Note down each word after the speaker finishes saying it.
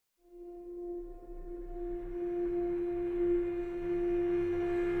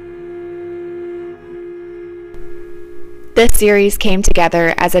This series came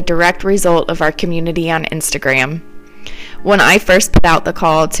together as a direct result of our community on Instagram. When I first put out the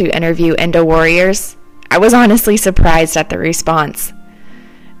call to interview Endo Warriors, I was honestly surprised at the response.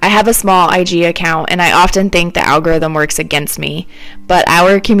 I have a small IG account and I often think the algorithm works against me, but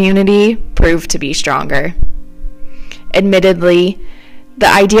our community proved to be stronger. Admittedly, the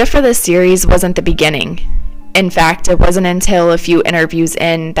idea for this series wasn't the beginning. In fact, it wasn't until a few interviews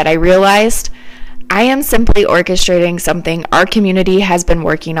in that I realized I am simply orchestrating something our community has been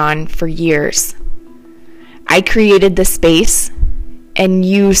working on for years. I created the space, and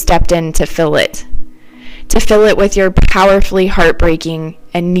you stepped in to fill it. To fill it with your powerfully heartbreaking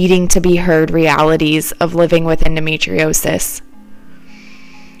and needing to be heard realities of living with endometriosis.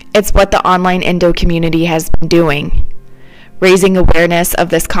 It's what the online endo community has been doing, raising awareness of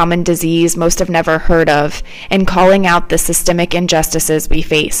this common disease most have never heard of, and calling out the systemic injustices we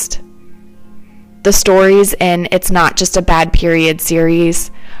faced. The stories in It's Not Just a Bad Period series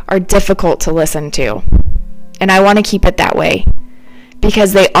are difficult to listen to, and I want to keep it that way,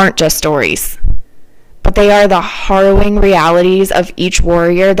 because they aren't just stories, but they are the harrowing realities of each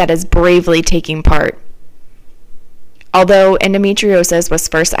warrior that is bravely taking part. Although endometriosis was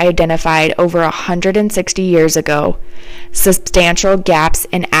first identified over 160 years ago, substantial gaps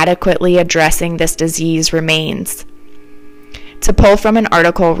in adequately addressing this disease remains. To pull from an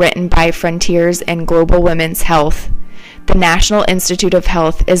article written by Frontiers in Global Women's Health, the National Institute of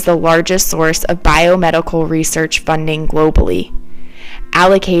Health is the largest source of biomedical research funding globally,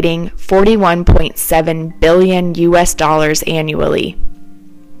 allocating $41.7 billion annually.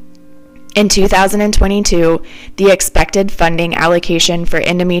 In 2022, the expected funding allocation for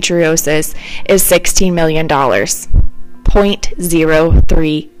endometriosis is $16 million,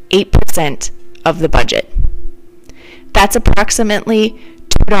 0.038% of the budget. That's approximately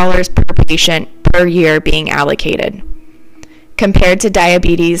 $2 per patient per year being allocated. Compared to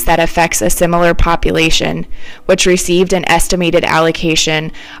diabetes that affects a similar population, which received an estimated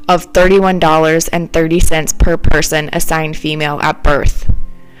allocation of $31.30 per person assigned female at birth,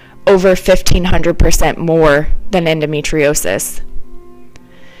 over 1,500% more than endometriosis.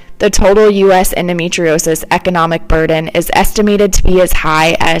 The total U.S. endometriosis economic burden is estimated to be as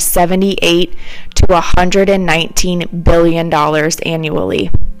high as $78 to $119 billion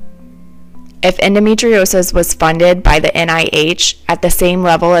annually. If endometriosis was funded by the NIH at the same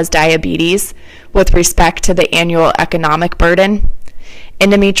level as diabetes with respect to the annual economic burden,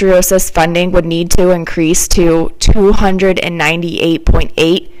 endometriosis funding would need to increase to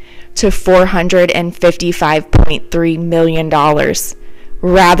 $298.8 to $455.3 million,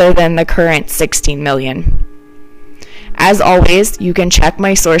 rather than the current $16 million. As always, you can check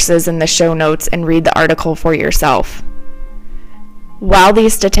my sources in the show notes and read the article for yourself. While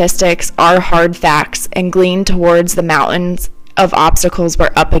these statistics are hard facts and glean towards the mountains of obstacles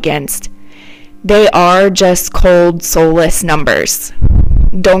we're up against, they are just cold, soulless numbers.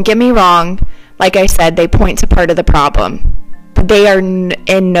 Don't get me wrong, like I said, they point to part of the problem, but they are in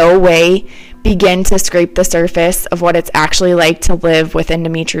no way begin to scrape the surface of what it's actually like to live with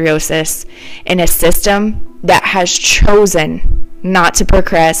endometriosis in a system that has chosen not to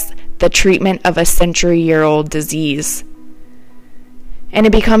progress the treatment of a century-year-old disease. And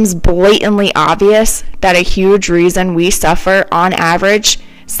it becomes blatantly obvious that a huge reason we suffer, on average,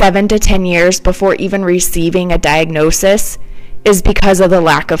 7 to 10 years before even receiving a diagnosis is because of the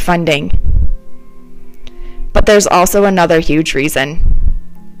lack of funding. But there's also another huge reason,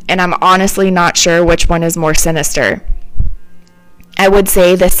 and I'm honestly not sure which one is more sinister. I would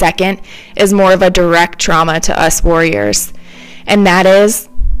say the second is more of a direct trauma to us warriors, and that is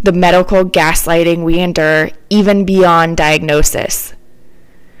the medical gaslighting we endure even beyond diagnosis.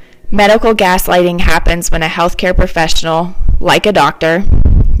 Medical gaslighting happens when a healthcare professional, like a doctor,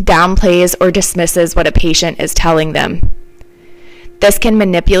 downplays or dismisses what a patient is telling them. This can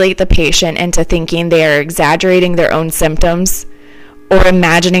manipulate the patient into thinking they are exaggerating their own symptoms or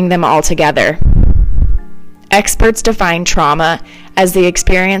imagining them altogether. Experts define trauma as the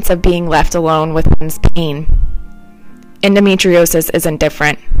experience of being left alone with one's pain. Endometriosis isn't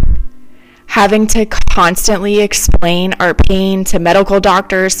different. Having to constantly explain our pain to medical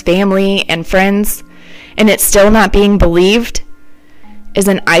doctors, family, and friends, and it still not being believed, is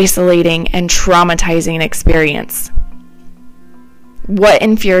an isolating and traumatizing experience. What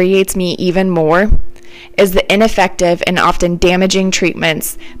infuriates me even more is the ineffective and often damaging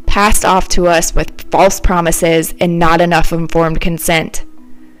treatments passed off to us with false promises and not enough informed consent.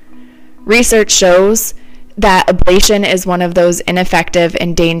 Research shows that ablation is one of those ineffective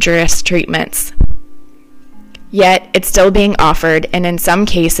and dangerous treatments. Yet, it's still being offered and in some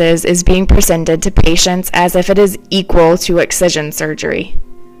cases is being presented to patients as if it is equal to excision surgery.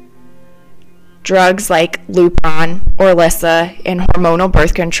 Drugs like Lupron, Orlissa, and hormonal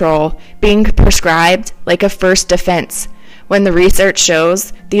birth control being prescribed like a first defense when the research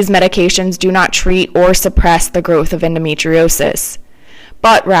shows these medications do not treat or suppress the growth of endometriosis,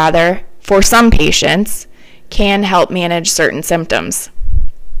 but rather, for some patients, can help manage certain symptoms.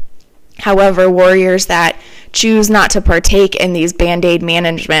 However, warriors that choose not to partake in these Band-Aid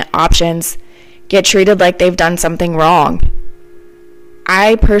management options get treated like they've done something wrong.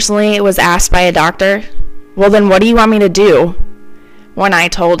 I personally was asked by a doctor, well then what do you want me to do? When I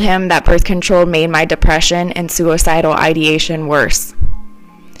told him that birth control made my depression and suicidal ideation worse.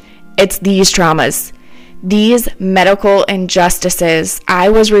 It's these traumas, these medical injustices I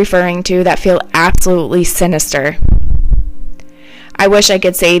was referring to that feel absolutely sinister. I wish I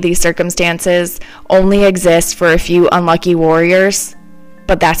could say these circumstances only exist for a few unlucky warriors,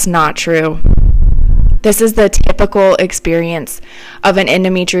 but that's not true. This is the typical experience of an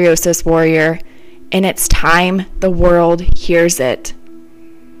endometriosis warrior, and it's time the world hears it.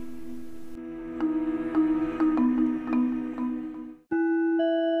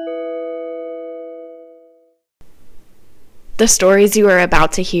 The stories you are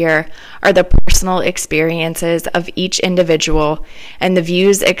about to hear are the personal experiences of each individual, and the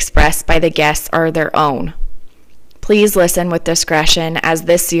views expressed by the guests are their own. Please listen with discretion as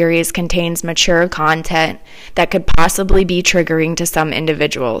this series contains mature content that could possibly be triggering to some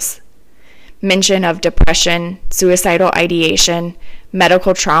individuals. Mention of depression, suicidal ideation,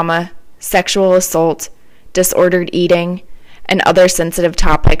 medical trauma, sexual assault, disordered eating, and other sensitive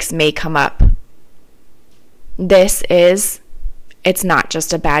topics may come up. It's not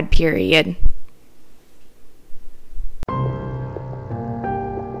just a bad period.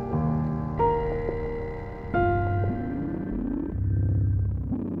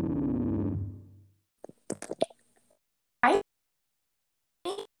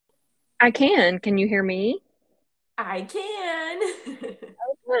 I can. Can you hear me? I can.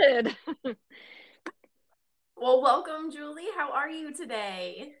 Oh, good. Well, welcome, Julie. How are you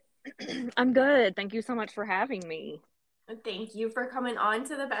today? I'm good. Thank you so much for having me. Thank you for coming on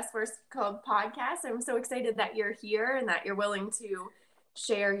to the Best Worst Club podcast. I'm so excited that you're here and that you're willing to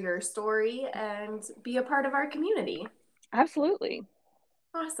share your story and be a part of our community. Absolutely.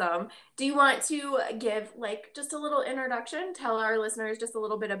 Awesome. Do you want to give just a little introduction? Tell our listeners just a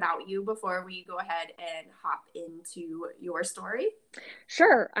little bit about you before we go ahead and hop into your story?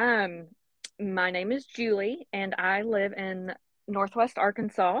 Sure. My name is Julie, and I live in Northwest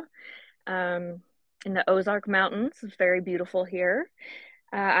Arkansas, in the Ozark Mountains. It's very beautiful here.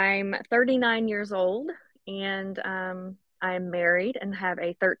 I'm 39 years old, and I'm married and have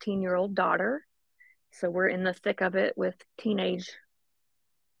a 13-year-old daughter. So we're in the thick of it with teenage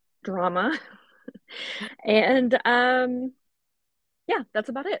drama. And yeah, that's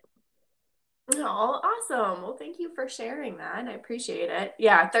about it. Oh, awesome. Well, thank you for sharing that. I appreciate it.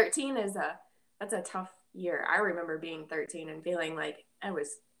 Yeah, 13 that's a tough year. I remember being 13 and feeling like I was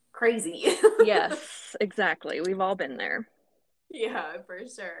crazy. Yes, exactly. We've all been there. Yeah, for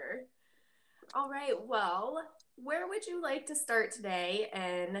sure. All right. Well, where would you like to start today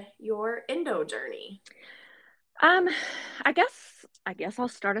in your endo journey? I guess I'll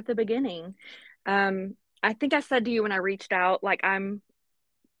start at the beginning. I think I said to you when I reached out, like I'm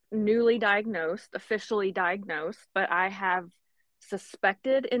newly diagnosed, officially diagnosed, but I have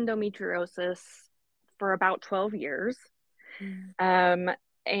suspected endometriosis for about 12 years.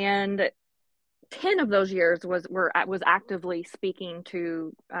 And 10 of those years was actively speaking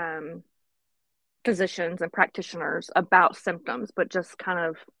to physicians and practitioners about symptoms, but just kind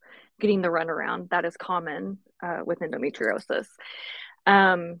of getting the runaround that is common with endometriosis.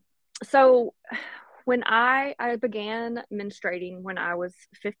 So when I began menstruating when I was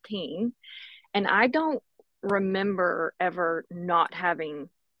 15, and I don't remember ever not having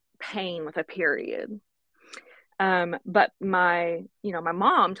pain with a period. But my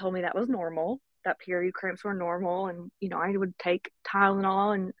mom told me that was normal, that period cramps were normal, and I would take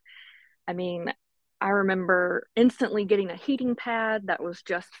Tylenol, and I mean, I remember instantly getting a heating pad that was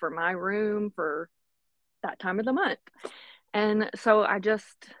just for my room for that time of the month. And so I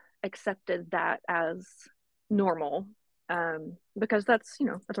just accepted that as normal, because that's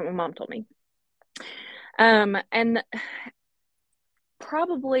what my mom told me. And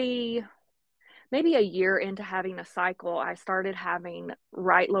probably maybe a year into having a cycle, I started having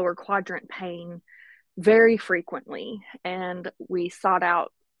right lower quadrant pain very frequently. And we sought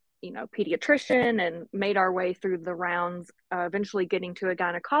out pediatrician and made our way through the rounds, eventually getting to a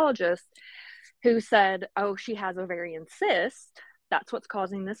gynecologist who said, oh, she has ovarian cyst. That's what's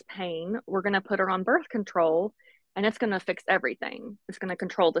causing this pain. We're going to put her on birth control, and it's going to fix everything. It's going to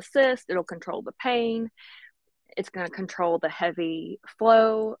control the cyst. It'll control the pain. It's going to control the heavy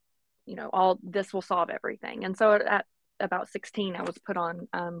flow. All this will solve everything. And so at about 16, I was put on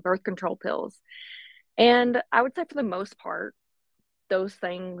birth control pills. And I would say for the most part, those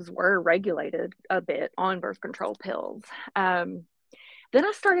things were regulated a bit on birth control pills. Then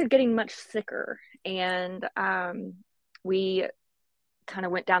I started getting much sicker, and we kind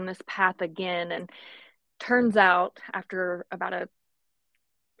of went down this path again. And turns out after about a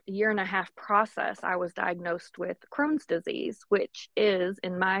year and a half process, I was diagnosed with Crohn's disease, which is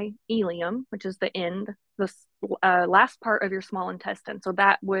in my ileum, which is the last part of your small intestine. So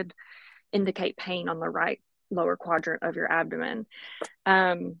that would indicate pain on the right lower quadrant of your abdomen.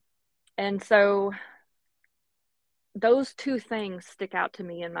 And so those two things stick out to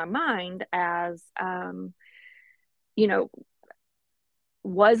me in my mind as,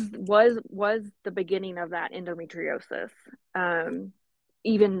 was the beginning of that endometriosis.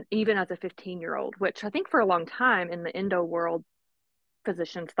 Even as a 15-year-old, which I think for a long time in the endo world,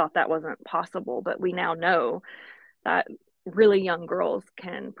 physicians thought that wasn't possible, but we now know that really young girls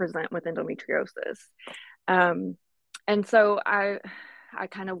can present with endometriosis. And so I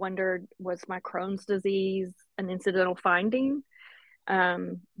kind of wondered, was my Crohn's disease an incidental finding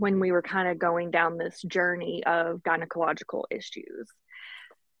when we were kind of going down this journey of gynecological issues?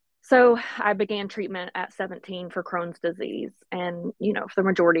 So I began treatment at 17 for Crohn's disease, and for the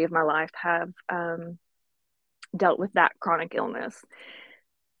majority of my life have dealt with that chronic illness.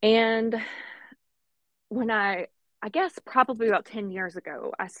 And when I guess probably about 10 years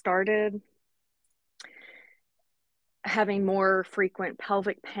ago, I started having more frequent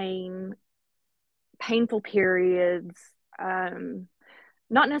pelvic pain, painful periods,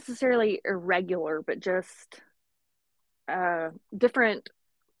 not necessarily irregular, but just different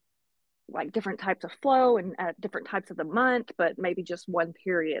types of flow and at different types of the month, but maybe just one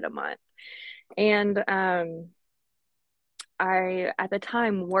period a month. And I, at the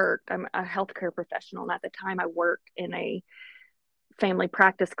time, I'm a healthcare professional, and at the time I worked in a family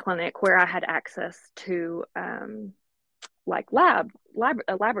practice clinic where I had access to a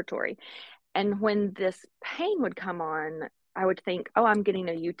laboratory. And when this pain would come on, I would think, oh, I'm getting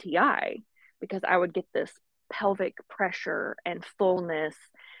a UTI, because I would get this pelvic pressure and fullness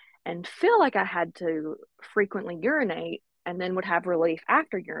and feel like I had to frequently urinate, and then would have relief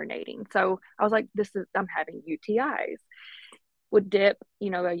after urinating. So I was like, I'm having UTIs. Would dip,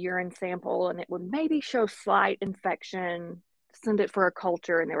 a urine sample, and it would maybe show slight infection, send it for a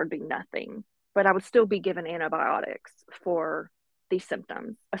culture, and there would be nothing. But I would still be given antibiotics for these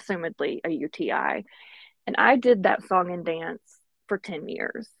symptoms, assumedly a UTI. And I did that song and dance for 10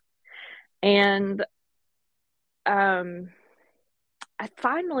 years. And I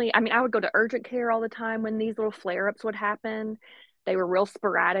would go to urgent care all the time when these little flare-ups would happen. They were real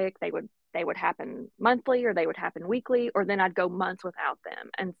sporadic. They would happen monthly, or they would happen weekly, or then I'd go months without them.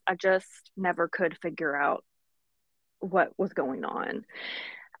 And I just never could figure out what was going on.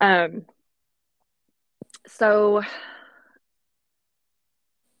 So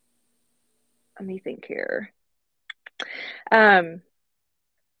let me think here. I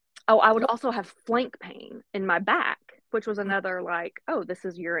would also have flank pain in my back, which was another this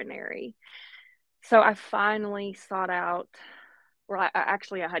is urinary. So I finally sought out, I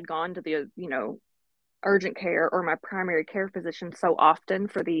had gone to the, urgent care or my primary care physician so often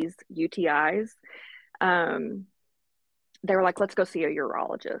for these UTIs. They were like, let's go see a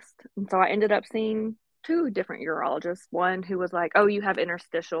urologist. And so I ended up seeing two different urologists, one who was like, oh, you have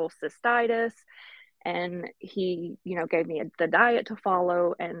interstitial cystitis. And he, gave me the diet to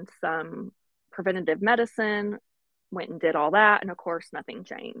follow and some preventative medicine, went and did all that. And of course, nothing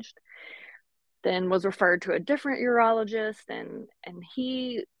changed. Then was referred to a different urologist, and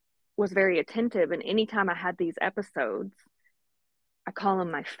he was very attentive. And anytime I had these episodes, I call them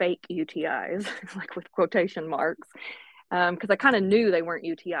my fake UTIs, like with quotation marks, because I kind of knew they weren't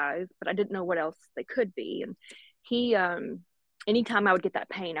UTIs, but I didn't know what else they could be. And he, anytime I would get that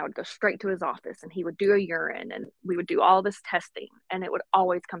pain, I would go straight to his office, and he would do a urine, and we would do all this testing, and it would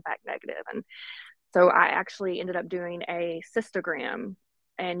always come back negative. And so I actually ended up doing a cystogram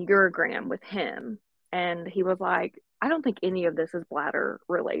and urogram with him. And he was like, I don't think any of this is bladder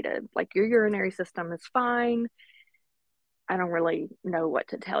related. Like, your urinary system is fine. I don't really know what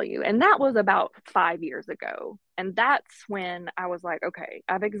to tell you. And that was about 5 years ago. And that's when I was like, okay,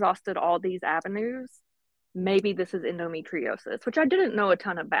 I've exhausted all these avenues. maybe this is endometriosis, which I didn't know a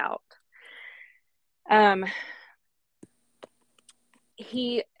ton about. Um,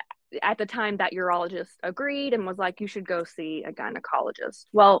 he, at the time, that urologist agreed and was like, you should go see a gynecologist.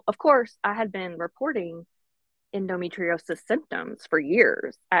 Well, of course, I had been reporting endometriosis symptoms for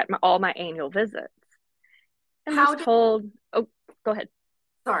years at all my annual visits, and was How did, told, oh, go ahead.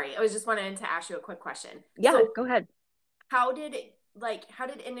 sorry, I was just wanting to ask you a quick question. Yeah, So go ahead. how did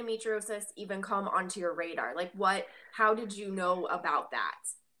endometriosis even come onto your radar? Like how did you know about that?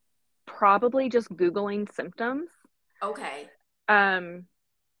 Probably just Googling symptoms. Okay. Um,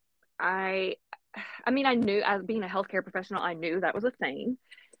 I, I mean, I knew, as being a healthcare professional, I knew that was a thing.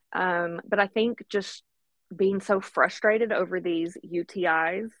 But I think just being so frustrated over these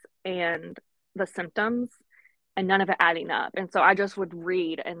UTIs and the symptoms and none of it adding up. And so I just would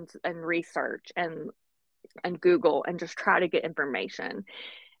read and research and Google and just try to get information.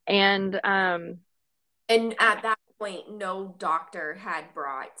 And And at that point, no doctor had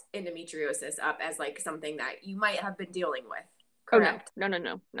brought endometriosis up as like something that you might have been dealing with, oh no, correct? no, no,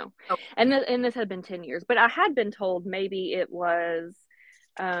 no, no. Oh, And this had been 10 years, but I had been told maybe it was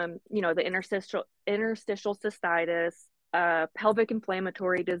the interstitial cystitis, pelvic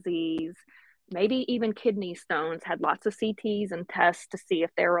inflammatory disease, maybe even kidney stones. Had lots of CTs and tests to see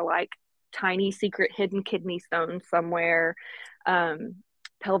if there were like tiny secret hidden kidney stones somewhere. Um,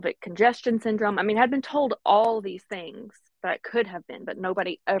 Pelvic congestion syndrome. I mean, I'd been told all these things that could have been, but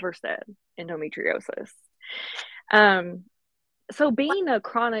nobody ever said endometriosis. Um, so being a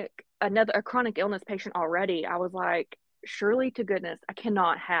chronic illness patient already, I was like, surely to goodness, I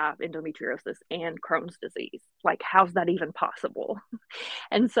cannot have endometriosis and Crohn's disease. Like, how's that even possible?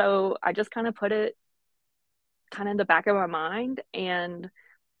 And so I just kind of put it kind of in the back of my mind. And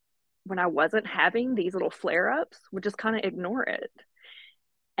when I wasn't having these little flare ups, would just kind of ignore it.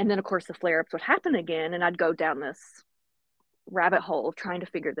 And then, of course, the flare ups would happen again, and I'd go down this rabbit hole of trying to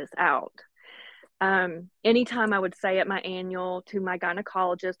figure this out. Anytime I would say at my annual to my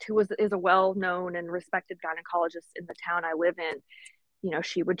gynecologist, is a well-known and respected gynecologist in the town I live in,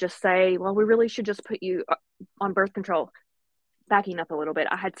 she would just say, well, we really should just put you on birth control. Backing up a little bit,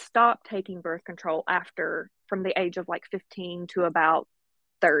 I had stopped taking birth control from the age of like 15 to about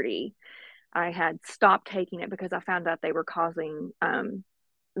 30. I had stopped taking it because I found out they were causing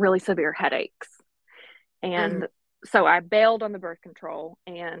really severe headaches. mhm. And so I bailed on the birth control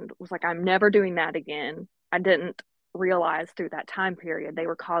and was like, I'm never doing that again. I didn't realize through that time period they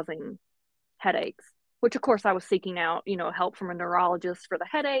were causing headaches, which of course I was seeking out, help from a neurologist for the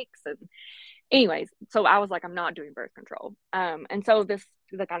headaches. And anyways, so I was like, I'm not doing birth control. And so the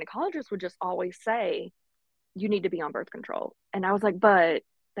gynecologist would just always say, you need to be on birth control. And I was like, but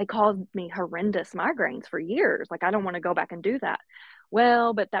they caused me horrendous migraines for years. Like, I don't want to go back and do that.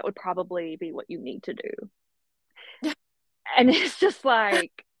 Well, but that would probably be what you need to do. And it's just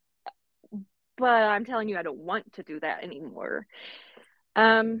like, but I'm telling you, I don't want to do that anymore.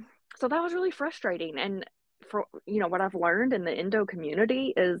 So that was really frustrating. And for, what I've learned in the endo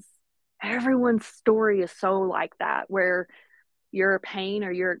community is everyone's story is so like that, where your pain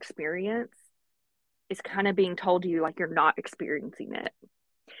or your experience is kind of being told to you like you're not experiencing it.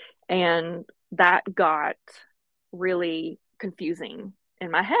 And that got really confusing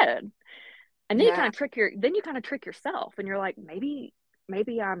in my head. And then Yeah. you kind of trick yourself and you're like, maybe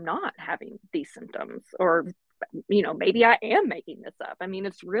I'm not having these symptoms, or maybe I am making this up. I mean,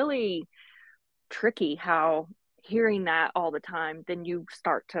 it's really tricky how hearing that all the time, then you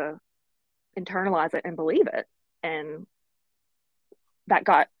start to internalize it and believe it. And that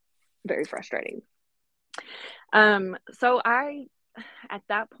got very frustrating. So at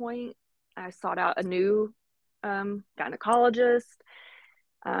that point, I sought out a new gynecologist.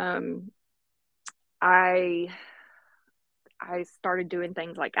 Um, I I started doing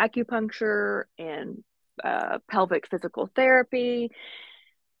things like acupuncture and pelvic physical therapy.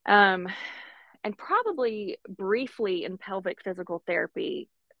 Um, and probably briefly in pelvic physical therapy,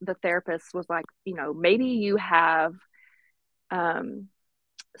 the therapist was like, maybe you have um,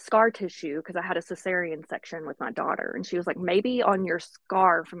 scar tissue, because I had a cesarean section with my daughter. And she was like, maybe on your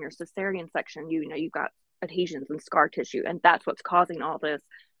scar from your cesarean section, you've got adhesions and scar tissue. And that's what's causing all this,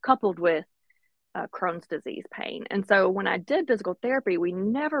 coupled with Crohn's disease pain. And so when I did physical therapy, we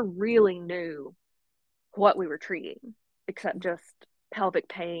never really knew what we were treating, except just pelvic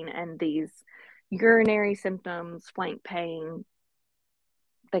pain and these urinary symptoms, flank pain,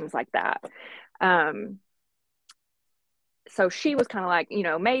 things like that. So she was kind of like,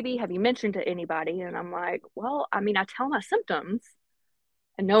 maybe have you mentioned to anybody? And I'm like, well, I mean, I tell my symptoms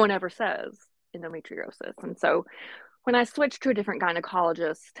and no one ever says endometriosis. And so when I switched to a different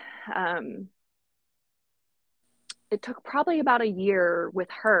gynecologist, it took probably about a year with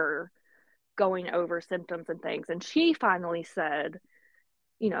her going over symptoms and things. And she finally said,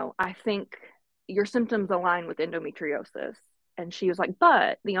 I think your symptoms align with endometriosis. And she was like,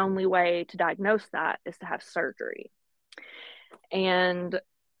 but the only way to diagnose that is to have surgery. And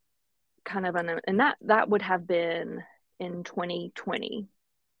that would have been in 2020,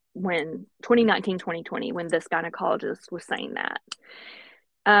 2020, when this gynecologist was saying that.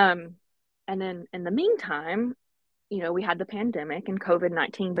 And then in the meantime, we had the pandemic and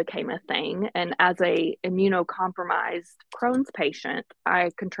COVID-19 became a thing. And as a immunocompromised Crohn's patient,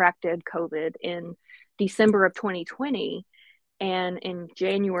 I contracted COVID in December of 2020. And in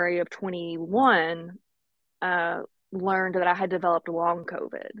January of 21, learned that I had developed long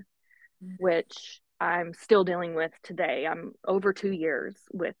COVID, which I'm still dealing with today. I'm over 2 years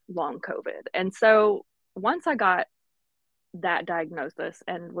with long COVID. And so once I got that diagnosis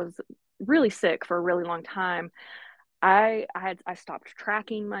and was really sick for a really long time, I stopped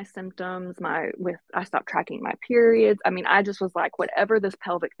tracking my symptoms. I stopped tracking my periods. I mean, I just was like, whatever this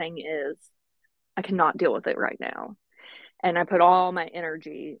pelvic thing is, I cannot deal with it right now. And I put all my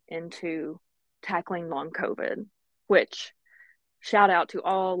energy into tackling long COVID, which, shout out to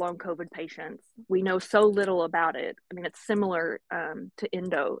all long COVID patients. We know so little about it. I mean, it's similar to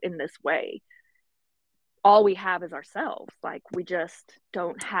endo in this way. All we have is ourselves. Like, we just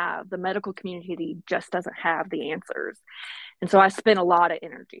don't have, the medical community just doesn't have the answers. And so I spent a lot of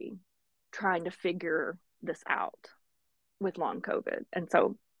energy trying to figure this out with long COVID. And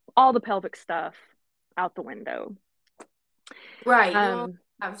so all the pelvic stuff out the window. Right. You only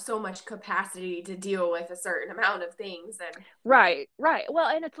have so much capacity to deal with a certain amount of things. And right.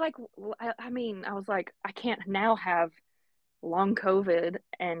 Well, and it's like, I mean, I was like, I can't now have long COVID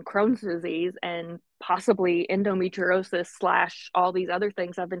and Crohn's disease and possibly endometriosis / all these other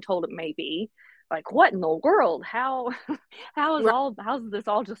things I've been told it may be. Like, what in the world? How's this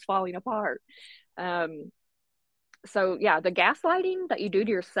all just falling apart? So yeah, the gaslighting that you do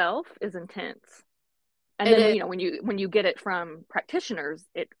to yourself is intense. And then, when you get it from practitioners,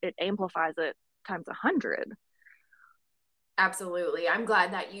 it amplifies it times 100. Absolutely. I'm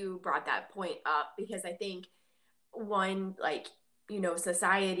glad that you brought that point up, because I think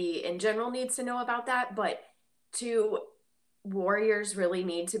society in general needs to know about that, but two, warriors really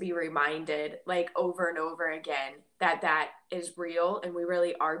need to be reminded, like, over and over again, that is real, and we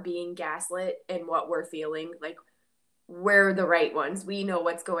really are being gaslit in what we're feeling. Like, we're the right ones. We know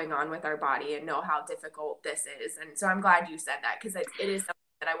what's going on with our body and know how difficult this is. And so I'm glad you said that, because it is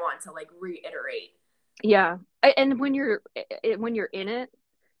something that I want to, like, reiterate. Yeah. And when you're in it,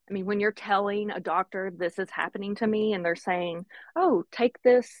 I mean, when you're telling a doctor this is happening to me and they're saying, oh, take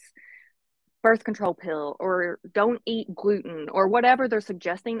this birth control pill or don't eat gluten or whatever they're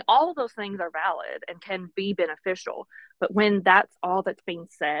suggesting, all of those things are valid and can be beneficial. But when that's all that's being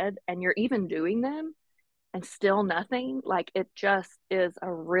said and you're even doing them and still nothing, like, it just is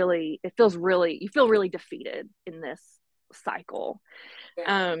you feel really defeated in this cycle.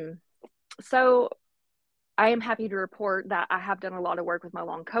 Yeah. So I am happy to report that I have done a lot of work with my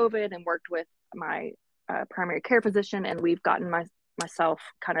long COVID and worked with my primary care physician, and we've gotten myself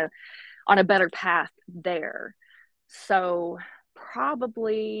kind of on a better path there. So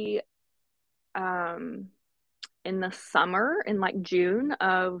probably in the summer, in like June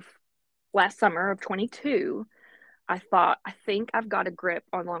of last summer of 22, I think I've got a grip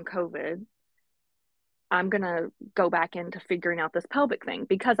on long COVID. I'm going to go back into figuring out this pelvic thing,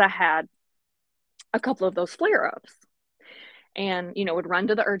 because I had a couple of those flare-ups and, would run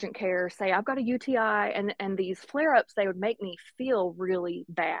to the urgent care, say, I've got a UTI. And these flare-ups, they would make me feel really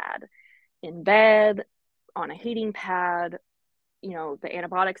bad in bed, on a heating pad, the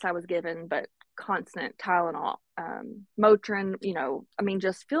antibiotics I was given, but constant Tylenol, Motrin, I mean,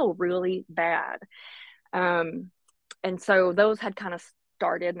 just feel really bad. And so those had kind of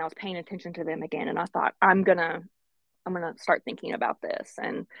started, and I was paying attention to them again. And I thought, I'm gonna start thinking about this.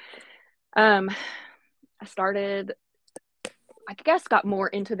 And I started, I guess, got more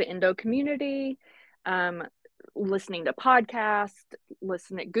into the endo community, listening to podcasts,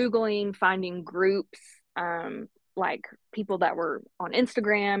 Googling, finding groups, like people that were on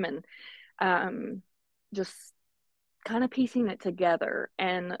Instagram, and just kind of piecing it together.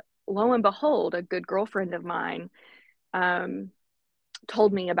 And lo and behold, a good girlfriend of mine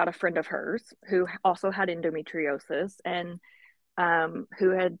told me about a friend of hers who also had endometriosis, and who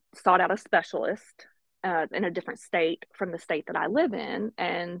had sought out a specialist in a different state from the state that I live in.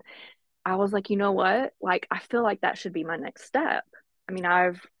 And I was like, you know what? Like, I feel like that should be my next step. I mean,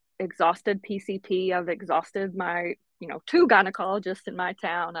 I've exhausted PCP. I've exhausted my, 2 gynecologists in my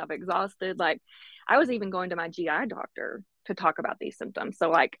town. I've exhausted, like, I was even going to my GI doctor to talk about these symptoms. So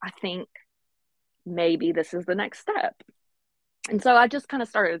like, I think maybe this is the next step. And so I just kind of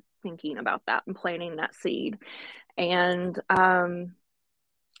started thinking about that and planting that seed. And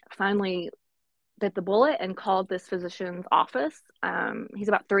finally bit the bullet and called this physician's office. He's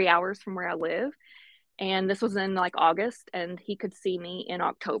about 3 hours from where I live. And this was in like August, and he could see me in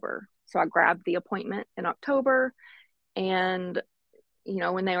October. So I grabbed the appointment in October. And, you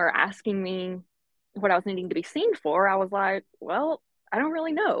know, when they were asking me what I was needing to be seen for, I was like, well, I don't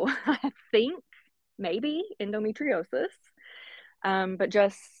really know. I think maybe endometriosis, but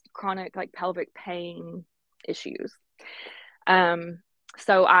just chronic like pelvic pain issues.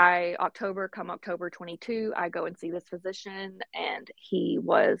 So come October 22, I go and see this physician, and he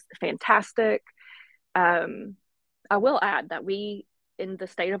was fantastic. I will add that in the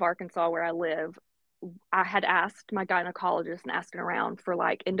state of Arkansas where I live, I had asked my gynecologist and asking around for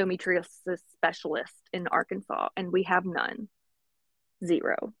like endometriosis specialists in Arkansas, and we have none,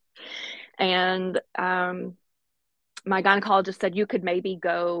 zero. And my gynecologist said you could maybe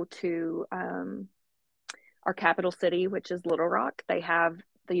go to our capital city, which is Little Rock. They have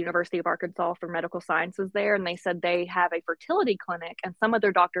the University of Arkansas for Medical Sciences there, and they said they have a fertility clinic, and some of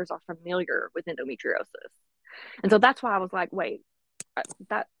their doctors are familiar with endometriosis. And so that's why I was like, wait,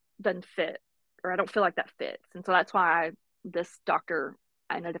 that doesn't fit, or I don't feel like that fits. And so that's why this doctor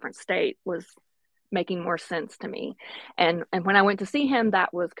in a different state was making more sense to me. And when I went to see him,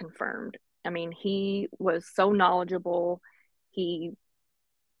 that was confirmed. I mean, he was so knowledgeable. He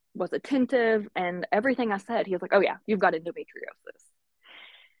was attentive, and everything I said, he was like, oh yeah, you've got endometriosis.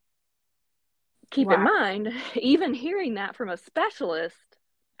 Keep in mind, even hearing that from a specialist,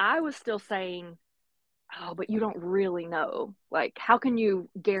 I was still saying, oh, but you don't really know. Like, how can you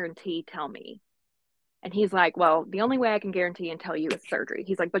tell me? And he's like, well, the only way I can guarantee and tell you is surgery.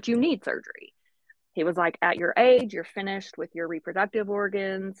 He's like, but you need surgery. He was like, at your age, you're finished with your reproductive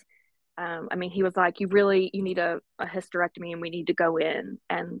organs. I mean, he was like, you need a hysterectomy, and we need to go in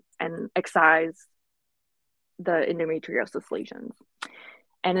and excise the endometriosis lesions.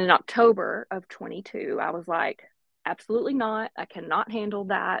 And in October of 22, I was like, absolutely not. I cannot handle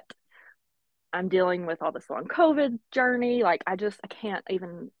that. I'm dealing with all this long COVID journey. Like, I can't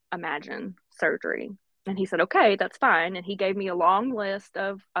even imagine surgery. And he said, okay, that's fine. And he gave me a long list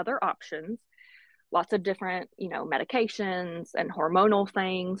of other options, lots of different, medications and hormonal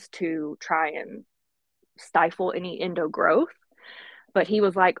things to try and stifle any endo growth. But he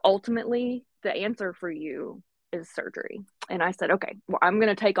was like, ultimately, the answer for you is surgery. And I said, okay, well, I'm going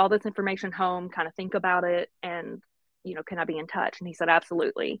to take all this information home, kind of think about it, and, can I be in touch? And he said,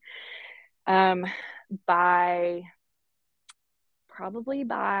 absolutely. Probably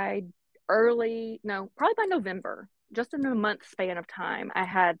by November, just in a month span of time, I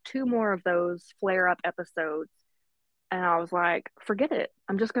had 2 more of those flare-up episodes. And I was like, forget it.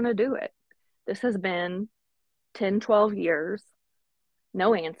 I'm just going to do it. This has been 10, 12 years,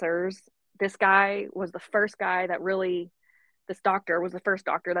 no answers. This doctor was the first doctor that really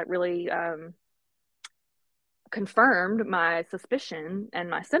confirmed my suspicion and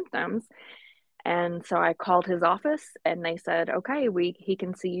my symptoms. And so I called his office, and they said, okay, he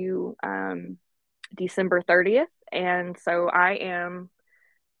can see you December 30th. And so I am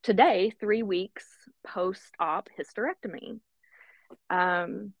today 3 weeks post-op hysterectomy.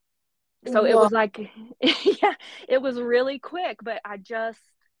 So it was like, yeah, it was really quick, but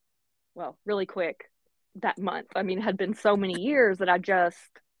really quick that month. I mean, it had been so many years that I just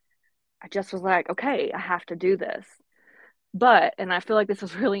was like, okay, I have to do this. But, and I feel like this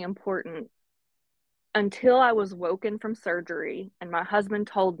is really important, until I was woken from surgery and my husband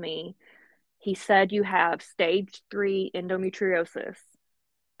told me, he said, you have stage 3 endometriosis,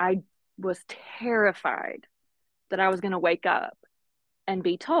 I was terrified that I was going to wake up and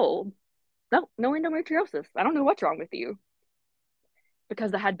be told, no endometriosis. I don't know what's wrong with you.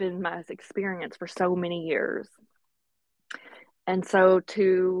 Because that had been my experience for so many years. And so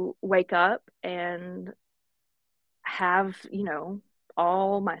to wake up and have,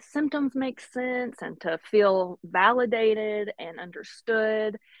 all my symptoms make sense, and to feel validated and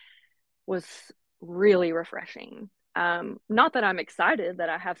understood was really refreshing. Not that I'm excited that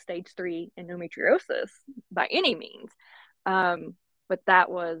I have stage 3 endometriosis by any means, but that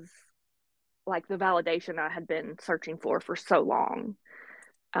was like the validation I had been searching for so long.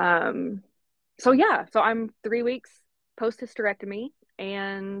 So I'm 3 weeks post hysterectomy,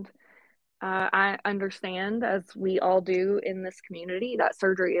 and I understand, as we all do in this community, that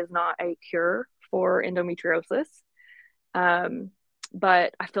surgery is not a cure for endometriosis.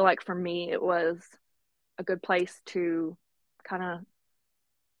 But I feel like for me, it was a good place to kind of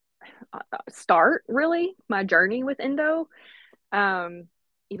start really my journey with endo,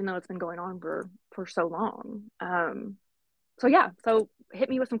 even though it's been going on for so long. So yeah, so hit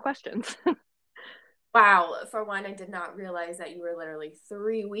me with some questions. Wow. For one, I did not realize that you were literally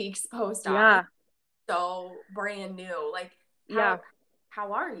 3 weeks post-op. Yeah, So brand new. Like yeah.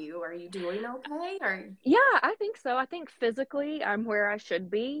 how are you? Are you doing okay? Or Yeah, I think so. I think physically I'm where I should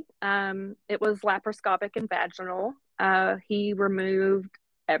be. It was laparoscopic and vaginal. He removed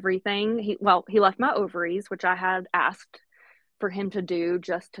everything. He left my ovaries, which I had asked for him to do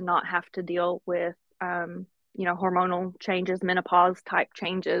just to not have to deal with, hormonal changes, menopause type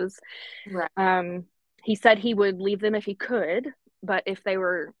changes. right. Um, he said he would leave them if he could, but if they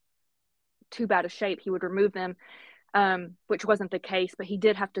were too bad a shape, he would remove them, which wasn't the case, but he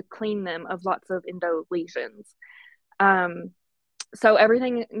did have to clean them of lots of endo lesions. Um, so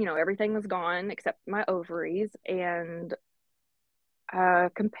everything was gone except my ovaries. And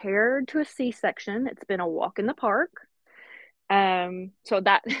compared to a C-section, it's been a walk in the park. So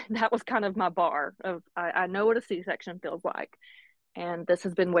that that was kind of my bar of I know what a C-section feels like, and this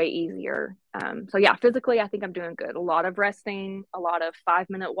has been way easier. So yeah, physically I think I'm doing good. A lot of resting, a lot of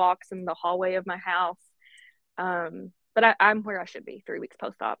 5-minute walks in the hallway of my house. But I'm where I should be 3 weeks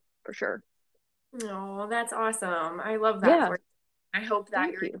post-op for sure. Oh, that's awesome. I love that Yeah, for you. I hope that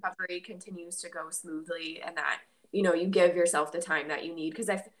thank your you. recovery continues to go smoothly and that, you give yourself the time that you need. Because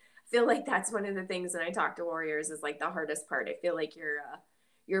feel like that's one of the things when I talk to warriors is like the hardest part. I feel like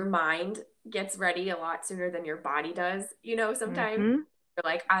your mind gets ready a lot sooner than your body does, sometimes. Hmm. You're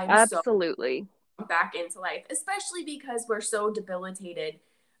like, I'm so Absolutely. back into life, especially because we're so debilitated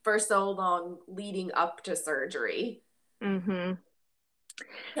for so long leading up to surgery. Hmm.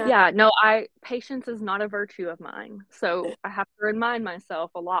 Yeah. Yeah, no, I patience is not a virtue of mine. So I have to remind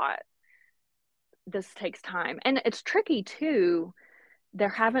myself a lot. This takes time. And it's tricky too. There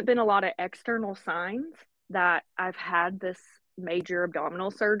haven't been a lot of external signs that I've had this major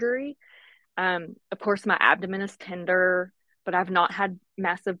abdominal surgery. Of course, my abdomen is tender, but I've not had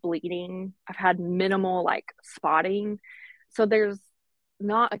massive bleeding. I've had minimal like spotting. So there's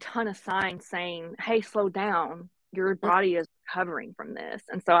not a ton of signs saying, hey, slow down. Your body is recovering from this.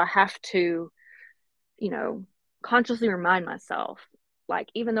 And so I have to, you know, consciously remind myself, like,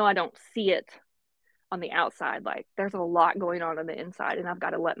 even though I don't see it on the outside, like there's a lot going on the inside, and I've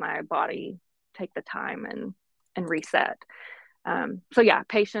got to let my body take the time and reset. So yeah,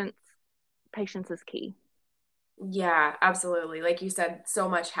 patience is key. Yeah, absolutely. Like you said, so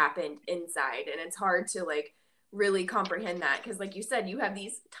much happened inside, and it's hard to like really comprehend that because, like you said, you have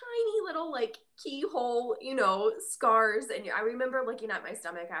these tiny little like keyhole, scars. And I remember looking at my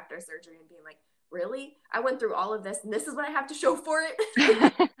stomach after surgery and being like, really? I went through all of this, and this is what I have to show for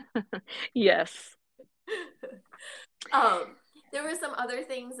it? Yes. Um, there were some other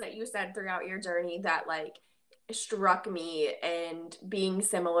things that you said throughout your journey that like struck me and being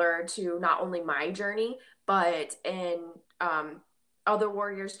similar to not only my journey, but in other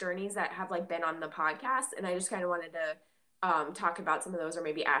warriors' journeys that have like been on the podcast. And I just kind of wanted to talk about some of those or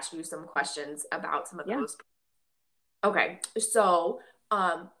maybe ask you some questions about some of Yeah. those. Okay, so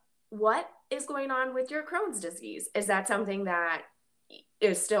what is going on with your Crohn's disease? Is that something that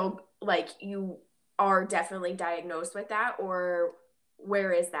is still like you are definitely diagnosed with that, or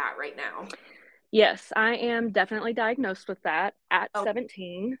where is that right now? Yes, I am definitely diagnosed with that at Oh,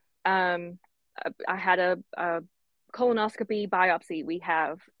 17. Um, I had a colonoscopy biopsy. We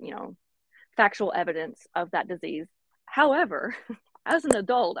have, factual evidence of that disease. However, as an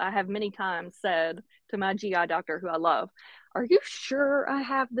adult, I have many times said to my GI doctor, who I love, "Are you sure I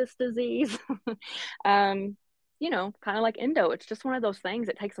have this disease?" um, kind of like endo. It's just one of those things.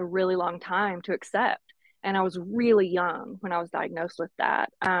 It takes a really long time to accept. And I was really young when I was diagnosed with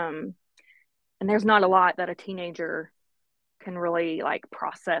that. And there's not a lot that a teenager can really like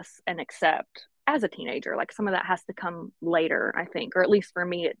process and accept as a teenager. Like some of that has to come later, I think, or at least for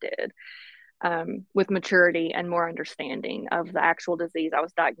me, it did, with maturity and more understanding of the actual disease I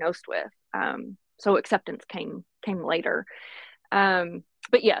was diagnosed with. So acceptance came later.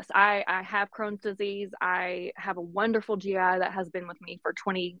 But yes, I have Crohn's disease. I have a wonderful GI that has been with me for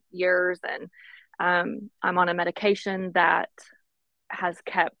 20 years, and I'm on a medication that has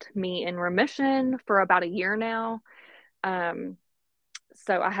kept me in remission for about a year now. Um,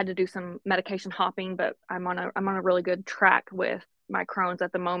 so I had to do some medication hopping, but I'm on a really good track with my Crohn's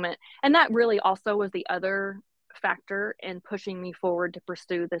at the moment. And that really also was the other factor in pushing me forward to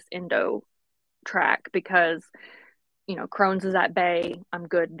pursue this endo track because, Crohn's is at bay. I'm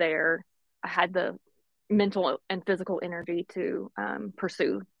good there. I had the mental and physical energy to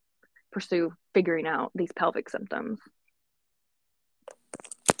pursue figuring out these pelvic symptoms.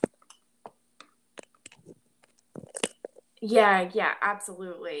 Yeah,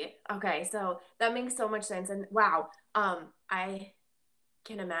 absolutely. Okay, so that makes so much sense. And wow, I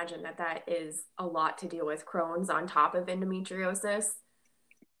can imagine that that is a lot to deal with, Crohn's on top of endometriosis.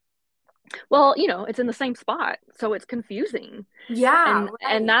 Well, it's in the same spot, so it's confusing. Yeah,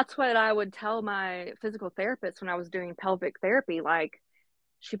 And right. that's what I would tell my physical therapist when I was doing pelvic therapy. Like,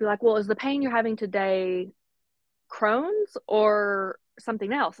 she'd be like, "Well, is the pain you're having today Crohn's or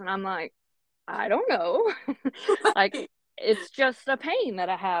something else?" And I'm like, "I don't know." Like, Right. it's just a pain that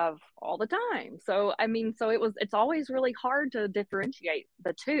I have all the time. So, I mean, it's always really hard to differentiate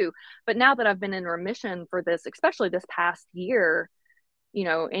the two. But now that I've been in remission for this, especially this past year,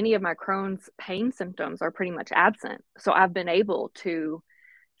 any of my Crohn's pain symptoms are pretty much absent. So I've been able to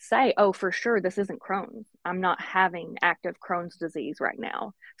say, oh, for sure, this isn't Crohn's. I'm not having active Crohn's disease right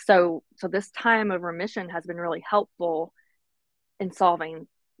now. So this time of remission has been really helpful in solving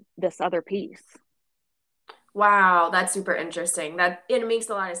this other piece. Wow, that's super interesting. That it makes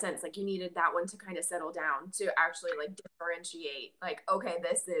a lot of sense. Like you needed that one to kind of settle down to actually like differentiate. Like, okay,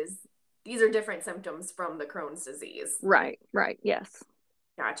 these are different symptoms from the Crohn's disease. Right, right, yes.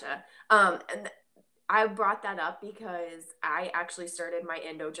 Gotcha. And I brought that up because I actually started my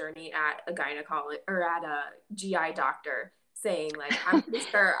endo journey at a gynecologist or at a GI doctor saying like, I'm pretty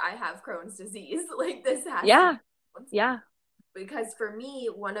sure I have Crohn's disease. Like this has to be Yeah, Crohn's. yeah. Because for me,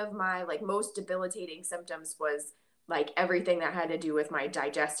 one of my like most debilitating symptoms was like everything that had to do with my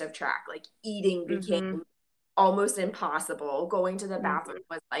digestive tract. Like eating became Mm-hmm. almost impossible. Going to the bathroom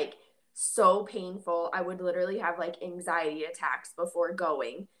Mm-hmm. was like so painful. I would literally have like anxiety attacks before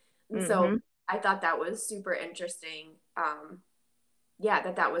going. And so Mm-hmm. I thought that was super interesting.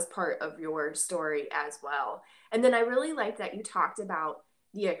 Yeah, that was part of your story as well. And then I really like that you talked about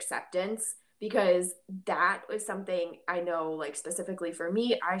the acceptance because that was something I know, like specifically for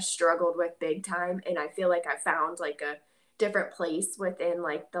me, I struggled with big time. And I feel like I found like a different place within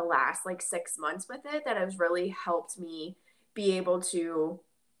like the last like 6 months with it that has really helped me be able to,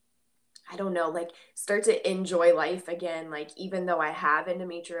 I don't know, like start to enjoy life again. Like, even though I have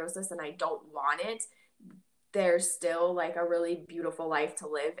endometriosis and I don't want it, there's still like a really beautiful life to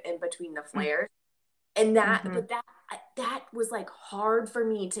live in between the flares. And Mm-hmm. that was like hard for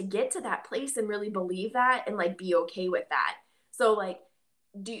me to get to that place and really believe that and like be okay with that. So like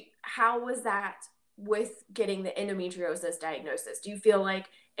how was that with getting the endometriosis diagnosis? Do you feel like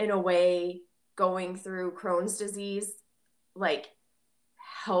in a way going through Crohn's disease like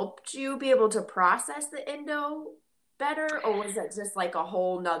helped you be able to process the endo better, or was it just like a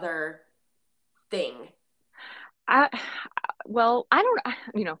whole nother thing? I well, I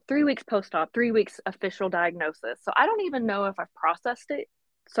don't 3 weeks post-op, 3 weeks official diagnosis. So I don't even know if I've processed it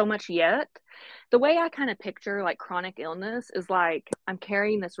so much yet. The way I kind of picture like chronic illness is like I'm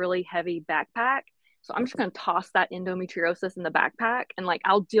carrying this really heavy backpack. So I'm just going to toss that endometriosis in the backpack and like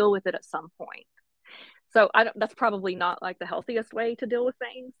I'll deal with it at some point. So I don't, that's probably not like the healthiest way to deal with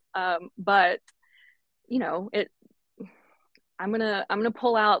things. But it I'm gonna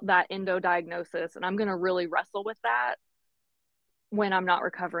pull out that endo diagnosis and I'm gonna really wrestle with that when I'm not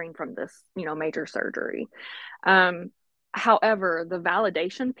recovering from this, major surgery. Um, However, the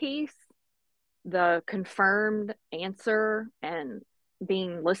validation piece, the confirmed answer and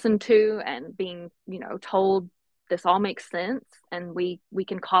being listened to and being, told this all makes sense and we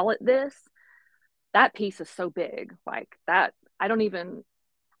can call it this, that piece is so big. Like that, I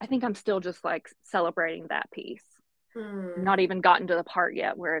think I'm still just like celebrating that piece. Hmm. Not even gotten to the part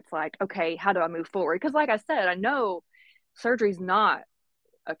yet where it's like, okay, how do I move forward? Because like I said, I know surgery's not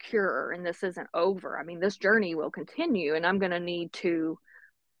a cure and this isn't over. I mean, this journey will continue and I'm going to need to,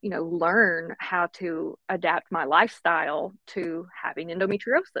 learn how to adapt my lifestyle to having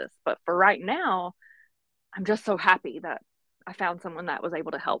endometriosis. But for right now, I'm just so happy that I found someone that was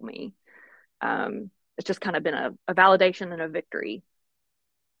able to help me. It's just kind of been a validation and a victory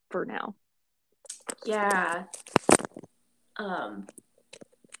for now. Yeah. Um,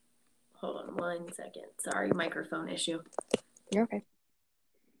 Hold on 1 second. Sorry, microphone issue. You're okay.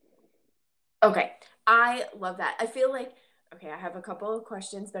 Okay. I love that. I feel like, okay, I have a couple of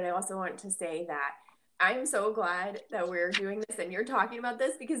questions, but I also want to say that I'm so glad that we're doing this and you're talking about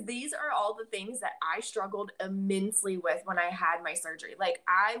this because these are all the things that I struggled immensely with when I had my surgery. Like,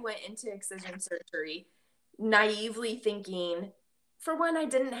 I went into excision surgery naively thinking, for one, I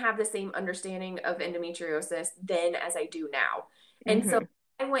didn't have the same understanding of endometriosis then as I do now. And so Mm-hmm.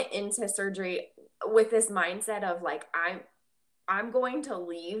 I went into surgery with this mindset of like, I'm going to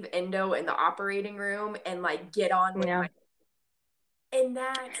leave endo in the operating room and like get on with Yeah. my, and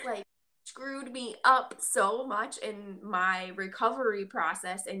that like screwed me up so much in my recovery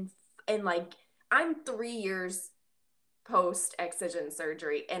process. And like I'm 3 years post excision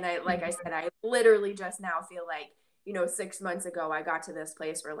surgery. And like I said, I literally just now feel like, 6 months ago, I got to this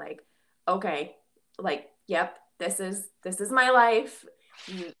place where like, okay, like, yep, this is my life.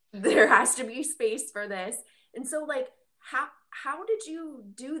 There has to be space for this. And so like, how did you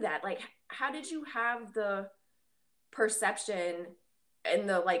do that? Like, how did you have the perception and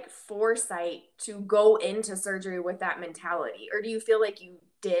the like foresight to go into surgery with that mentality? Or do you feel like you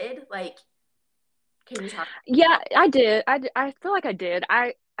did? Like, can you talk? Yeah, I did. I feel like I did.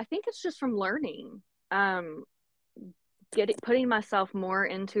 I think it's just from learning. Um, putting myself more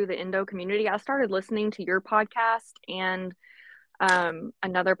into the endo community. I started listening to your podcast and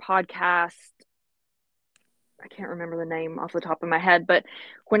another podcast. I can't remember the name off the top of my head, but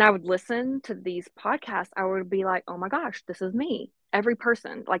when I would listen to these podcasts, I would be like, oh my gosh, this is me. Every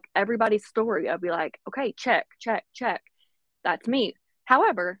person, like everybody's story, I'd be like, okay, check, check, check. That's me.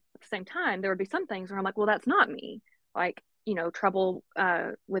 However, at the same time, there would be some things where I'm like, well, that's not me. Like, trouble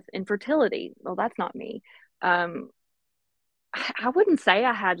with infertility. Well, that's not me. Um, I wouldn't say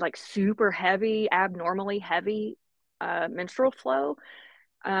I had like super heavy, abnormally heavy menstrual flow.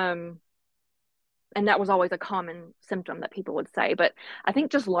 Um, and that was always a common symptom that people would say. But I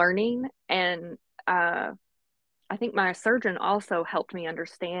think just learning and I think my surgeon also helped me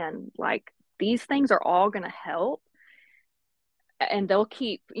understand like these things are all going to help and they'll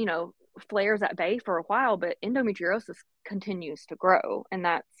keep, flares at bay for a while, but endometriosis continues to grow. And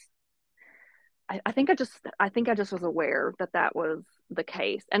that's, I think I just was aware that that was the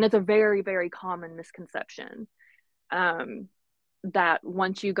case. And it's a very, very common misconception. That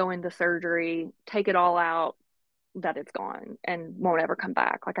once you go into surgery, take it all out, that it's gone and won't ever come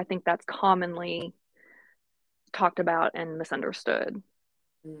back. Like I think that's commonly talked about and misunderstood.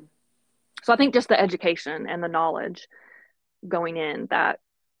 Mm. So I think just the education and the knowledge going in that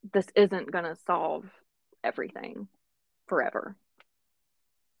this isn't going to solve everything forever.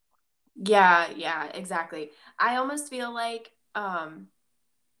 Yeah, exactly. I almost feel like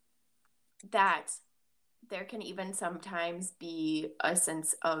that there can even sometimes be a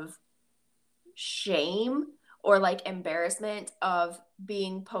sense of shame or like embarrassment of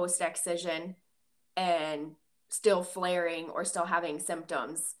being post excision and still flaring or still having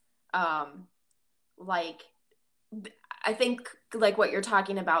symptoms. Like I think like what you're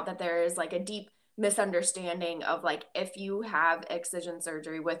talking about, that there is like a deep misunderstanding of like if you have excision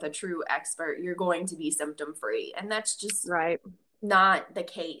surgery with a true expert, you're going to be symptom free, and that's just Right. not the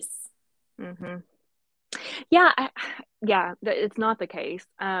case. Mm-hmm. Yeah. Yeah. It's not the case.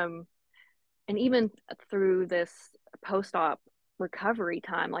 And even through this post-op recovery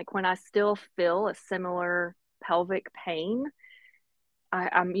time, like when I still feel a similar pelvic pain,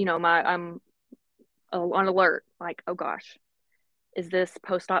 I'm on alert, like, oh gosh, is this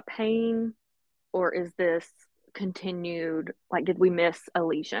post-op pain or is this continued, like, did we miss a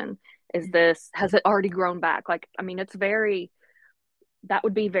lesion? Has it already grown back? Like, I mean, that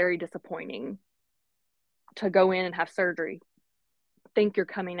would be very disappointing to go in and have surgery, think you're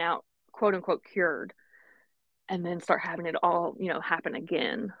coming out quote unquote cured, and then start having it all, happen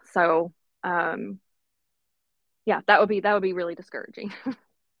again. So, yeah, that would be really discouraging.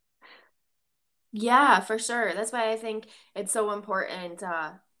 Yeah, for sure. That's why I think it's so important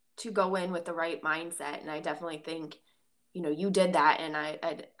to go in with the right mindset, and I definitely think you did that, and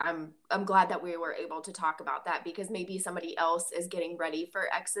I'm glad that we were able to talk about that, because maybe somebody else is getting ready for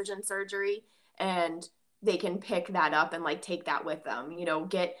excision surgery and they can pick that up and like take that with them.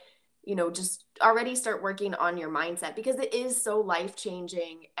 Just already start working on your mindset, because it is so life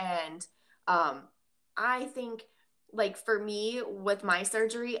changing. And I think like for me with my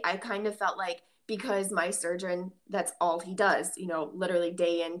surgery, I kind of felt like, because my surgeon, that's all he does, literally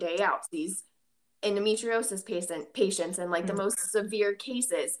day in, day out, sees endometriosis patients and like the most severe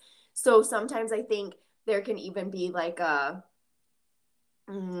cases. So sometimes I think there can even be like a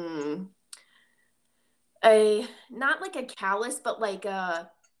not like a callous, but like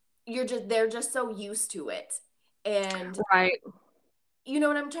they're just so used to it. And Right. you know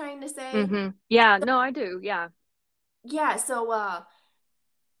what I'm trying to say? Mm-hmm. Yeah, no, I do. Yeah. Yeah. So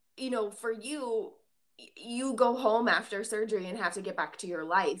for you, you go home after surgery and have to get back to your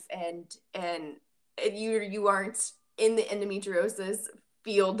life, and you aren't in the endometriosis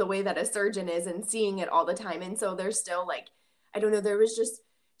field the way that a surgeon is and seeing it all the time. And so there's still like, I don't know, there was just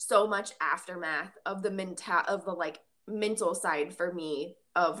so much aftermath of the like mental side for me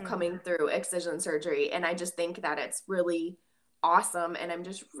of coming through excision surgery. And I just think that it's really awesome, and I'm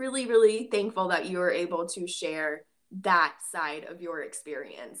just really, really thankful that you were able to share that side of your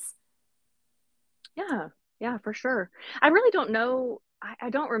experience. Yeah. Yeah, for sure. I really don't know. I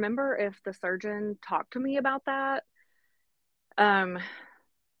don't remember if the surgeon talked to me about that. Um,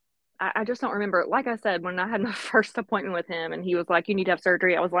 I just don't remember. Like I said, when I had my first appointment with him and he was like, "You need to have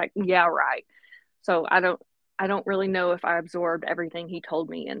surgery," I was like, "Yeah, right." So I don't really know if I absorbed everything he told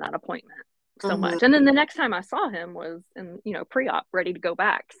me in that appointment so Mm-hmm. much. And then the next time I saw him was in, pre-op, ready to go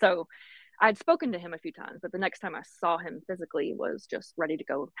back. So I'd spoken to him a few times, but the next time I saw him physically was just ready to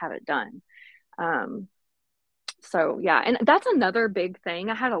go have it done. Um, so yeah, and that's another big thing.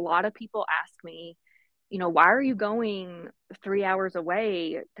 I had a lot of people ask me, why are you going 3 hours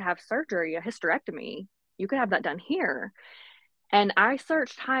away to have surgery, a hysterectomy? You could have that done here. And I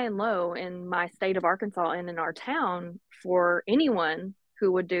searched high and low in my state of Arkansas and in our town for anyone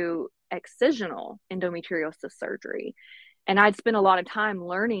who would do excisional endometriosis surgery. And I'd spent a lot of time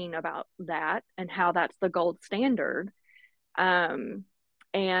learning about that and how that's the gold standard. Um,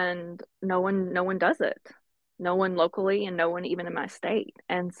 and no one does it. No one locally and no one even in my state.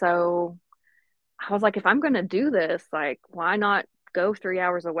 And so I was like, if I'm going to do this, like, why not go 3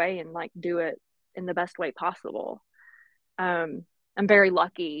 hours away and like do it in the best way possible? I'm very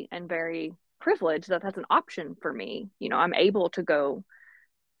lucky and very privileged that that's an option for me. I'm able to go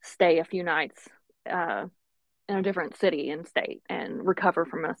stay a few nights uh, in a different city and state and recover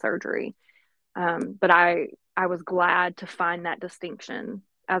from a surgery. But I was glad to find that distinction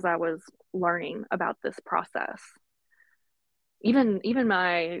as I was learning about this process. Even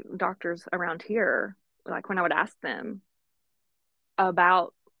my doctors around here, like when I would ask them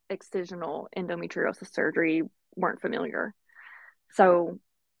about excisional endometriosis surgery, weren't familiar. So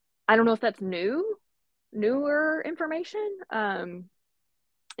I don't know if that's newer information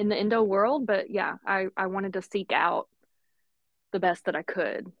in the endo world, but yeah, I wanted to seek out the best that I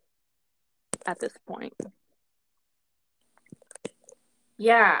could at this point.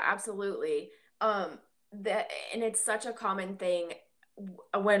 Yeah, absolutely. That and it's such a common thing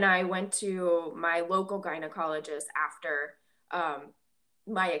when I went to my local gynecologist after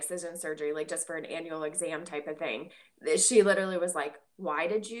my excision surgery, like just for an annual exam type of thing. She literally was like, "Why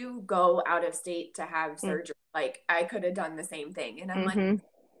did you go out of state to have surgery? Like I could have done the same thing." And I'm like, Mm-hmm.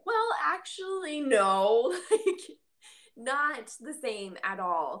 "Well, actually, no." Like not the same at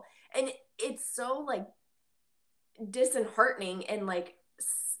all. And it's so like disheartening and like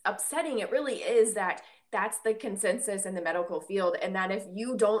upsetting. It really is that that's the consensus in the medical field, and that if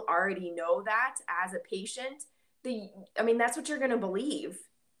you don't already know that as a patient, that's what you're going to believe.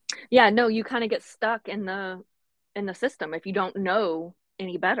 Yeah, no, you kind of get stuck in the system if you don't know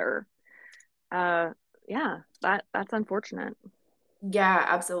any better. Uh, yeah, that's unfortunate. Yeah,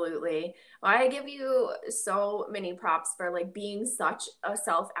 absolutely. Well, I give you so many props for like being such a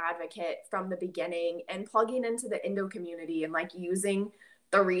self advocate from the beginning and plugging into the Indo community and like using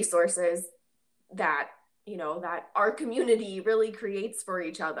the resources that that our community really creates for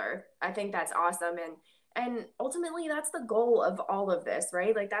each other. I think that's awesome, and ultimately that's the goal of all of this,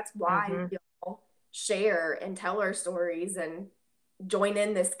 right? Like that's why Mm-hmm. we all share and tell our stories and join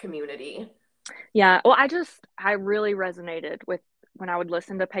in this community. Yeah, well, I really resonated with when I would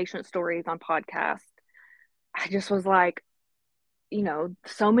listen to patient stories on podcasts. I just was like,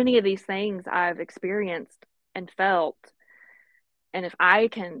 so many of these things I've experienced and felt. And if I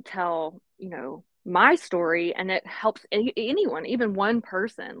can tell, my story and it helps anyone, even one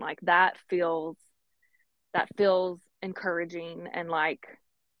person, like that feels encouraging and like,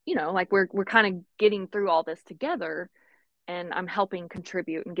 like we're kind of getting through all this together and I'm helping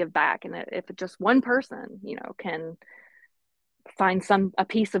contribute and give back. And if just one person, can find a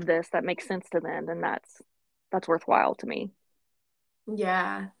piece of this that makes sense to them, then that's worthwhile to me.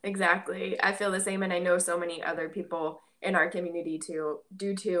 Yeah, exactly. I feel the same, and I know so many other people in our community too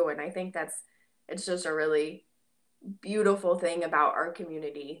do too. And I think it's just a really beautiful thing about our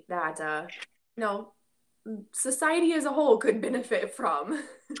community that you know society as a whole could benefit from.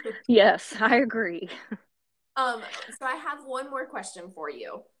 Yes, I agree. So I have one more question for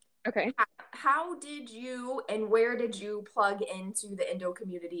you. Okay. How did you and where did you plug into the Indo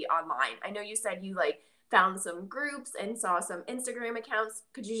community online? I know you said you like found some groups and saw some Instagram accounts.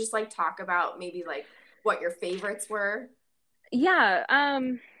 Could you just like talk about maybe like what your favorites were? Yeah,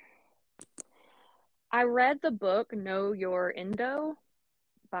 I read the book Know Your Endo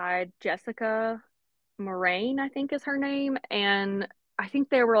by Jessica Moraine, I think is her name. And I think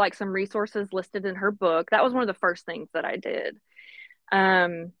there were like some resources listed in her book. That was one of the first things that I did.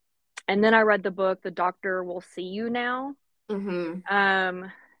 Um, and then I read the book, The Doctor Will See You Now. Mm-hmm.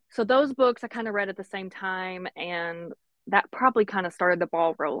 Um, so those books I kind of read at the same time, and that probably kind of started the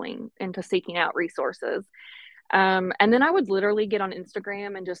ball rolling into seeking out resources. And then I would literally get on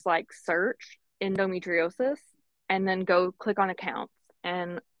Instagram and just like search endometriosis and then go click on accounts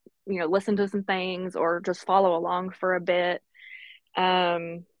and listen to some things or just follow along for a bit.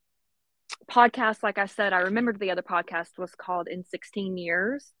 Um, Podcast, like I said, I remembered the other podcast was called In 16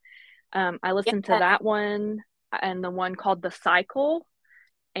 Years. I listened to Yeah. that one and the one called The Cycle,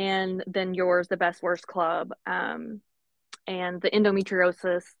 and then yours, The Best Worst Club, and the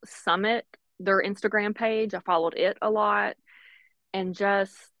Endometriosis Summit, their Instagram page. I followed it a lot and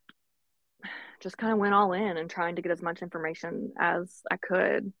just kind of went all in and trying to get as much information as I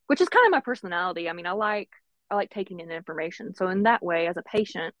could, which is kind of my personality. I mean, I like taking in information. So in that way, as a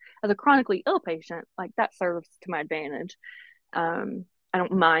patient, as a chronically ill patient, like that serves to my advantage. I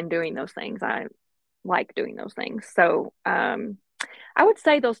don't mind doing those things. I like doing those things. So I would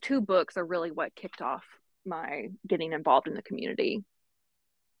say those two books are really what kicked off my getting involved in the community.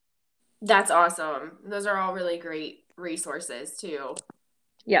 That's awesome. Those are all really great resources too.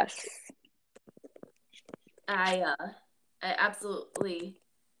 Yes. I absolutely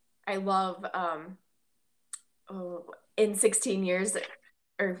I love in 16 years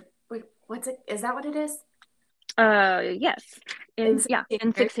or wait, what's it? Is that what it is? Yes. In In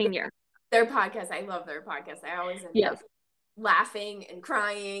 16 16 years. Their podcast. I love their podcast. I always end up Yes. laughing and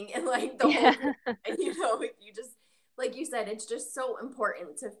crying and like the whole Yeah. thing. And, you just, like you said, it's just so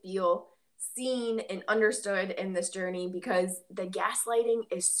important to feel seen and understood in this journey because the gaslighting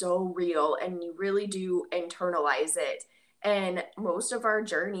is so real and you really do internalize it. And most of our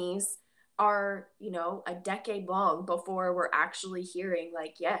journeys are, a decade long before we're actually hearing,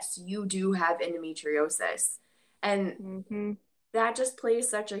 like, yes, you do have endometriosis. And Mm-hmm. that just plays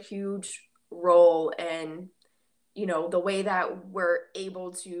such a huge role in the way that we're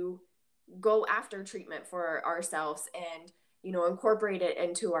able to go after treatment for ourselves and incorporate it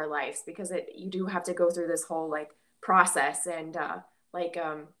into our lives because you do have to go through this whole like process and like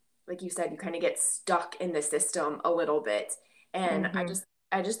like you said, you kind of get stuck in the system a little bit. And Mm-hmm.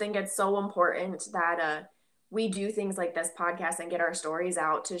 I just think it's so important that we do things like this podcast and get our stories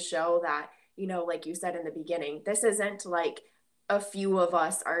out to show that like you said in the beginning, this isn't like a few of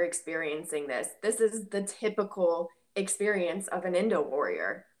us are experiencing this. This is the typical experience of an endo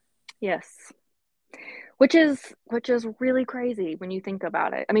warrior. Yes. Which is really crazy when you think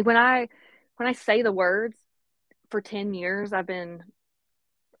about it. I mean, when I say the words, for 10 years I've been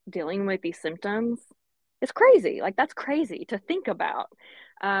dealing with these symptoms. It's crazy. Like that's crazy to think about.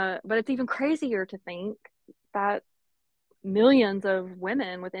 But it's even crazier to think that millions of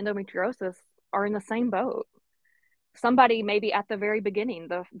women with endometriosis are in the same boat. Somebody maybe at the very beginning,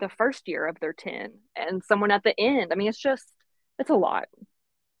 the first year of their 10, and someone at the end. I mean, it's a lot.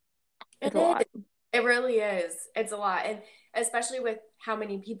 It It's a is. lot. It really is. It's a lot. And especially with how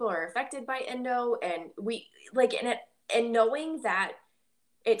many people are affected by endo and we like in it and knowing that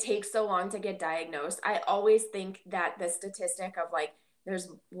it takes so long to get diagnosed. I always think that the statistic of like there's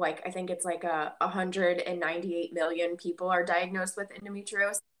like I think it's like 198 million people are diagnosed with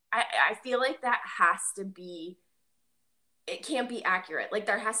endometriosis. I feel like that has to be it can't be accurate. Like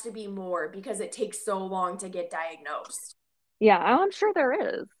there has to be more because it takes so long to get diagnosed. Yeah, I'm sure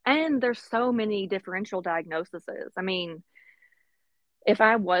there is. And there's so many differential diagnoses. I mean, if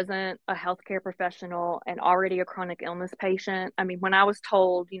I wasn't a healthcare professional and already a chronic illness patient, I mean, when I was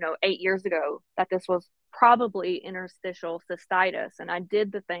told, 8 years ago that this was probably interstitial cystitis, and I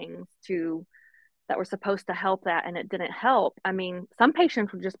did the things that were supposed to help that and it didn't help. I mean, some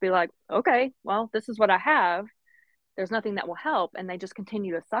patients would just be like, okay, well, this is what I have. There's nothing that will help. And they just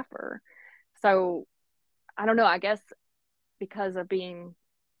continue to suffer. So I don't know. I guess because of being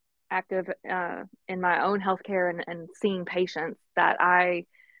active in my own healthcare and seeing patients that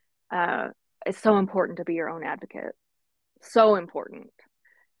uh, it's so important to be your own advocate. So important.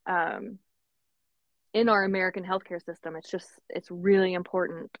 Um, in our American healthcare system, it's really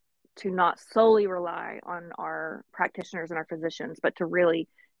important to not solely rely on our practitioners and our physicians, but to really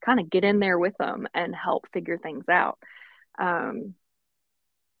kind of get in there with them and help figure things out. Um,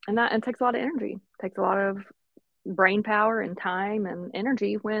 and takes a lot of energy, takes a lot of brain power and time and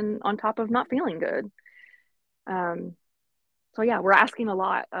energy when on top of not feeling good. Um, so yeah, we're asking a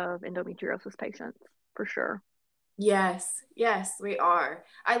lot of endometriosis patients for sure. Yes, yes, we are.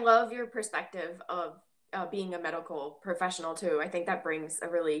 I love your perspective of being a medical professional too. I think that brings a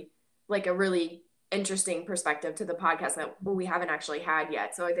really interesting perspective to the podcast that we haven't actually had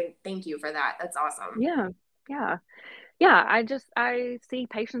yet. So I think thank you for that. That's awesome. Yeah, yeah, yeah. I see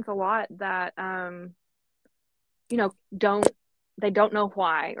patients a lot that don't they don't know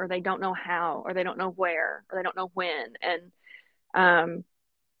why, or they don't know how, or they don't know where, or they don't know when, and um,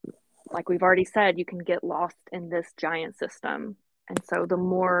 like we've already said, you can get lost in this giant system, and so the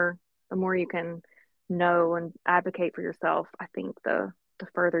more you can know and advocate for yourself, I think the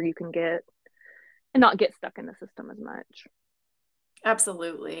further you can get and not get stuck in the system as much.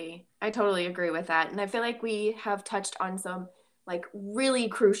 Absolutely. I totally agree with that. And I feel like we have touched on some like really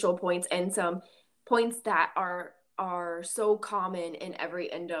crucial points and some points that are so common in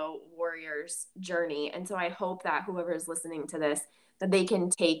every endo warrior's journey. And so I hope that whoever is listening to this, that they can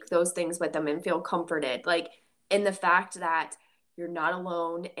take those things with them and feel comforted, like in the fact that you're not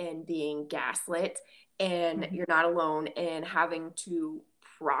alone in being gaslit, and Mhm. you're not alone in having to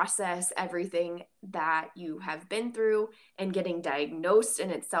process everything that you have been through, and getting diagnosed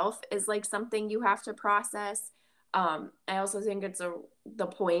in itself is like something you have to process. I also think the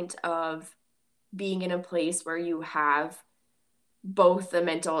point of being in a place where you have both the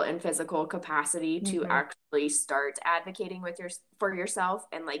mental and physical capacity to Mhm. actually start advocating for yourself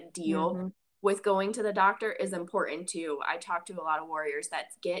and like deal Mhm. with going to the doctor is important too. I talk to a lot of warriors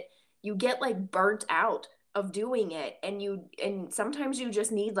that get like burnt out of doing it, and sometimes you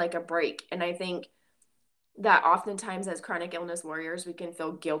just need like a break. And I think that oftentimes as chronic illness warriors, we can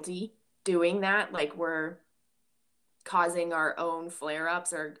feel guilty doing that, like we're causing our own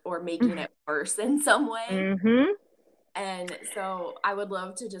flare-ups or making it worse in some way. Mhm. And so I would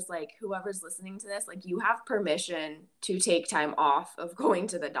love to just like whoever's listening to this, like you have permission to take time off of going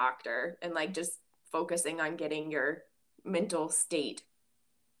to the doctor and like just focusing on getting your mental state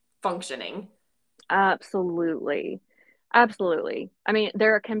functioning. Absolutely. Absolutely. I mean,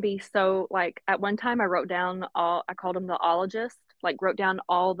 there can be so like at one time I wrote down all I called them the ologist, like wrote down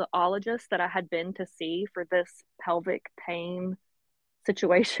all the ologists that I had been to see for this pelvic pain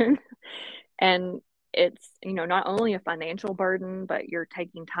situation. And it's, not only a financial burden, but you're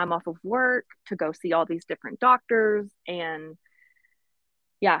taking time off of work to go see all these different doctors. And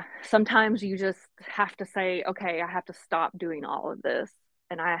yeah, sometimes you just have to say, okay, I have to stop doing all of this.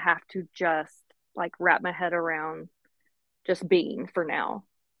 And I have to just like wrap my head around just being for now.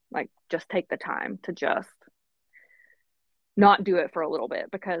 Like, just take the time to just not do it for a little bit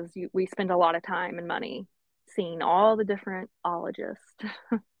because we spend a lot of time and money seeing all the different ologists.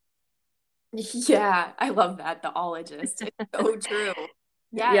 Yeah, I love that. The ologist. It's so true.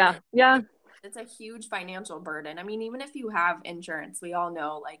 Yeah, Yeah, yeah, it's a huge financial burden. I mean, even if you have insurance, we all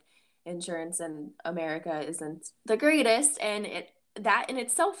know like insurance in America isn't the greatest, and it that in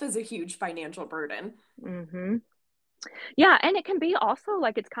itself is a huge financial burden. hmm yeah, and it can be also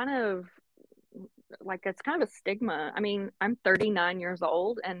like it's kind of a stigma. I mean, I'm 39 years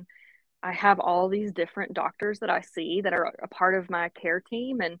old and I have all these different doctors that I see that are a part of my care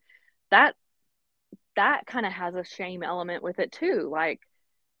team, and that that kind of has a shame element with it too. Like,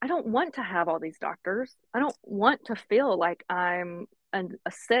 I don't want to have all these doctors. I don't want to feel like I'm a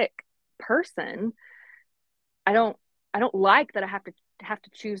sick person. I don't I don't like that I have to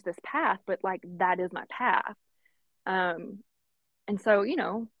choose this path, but like that is my path. Um, and so,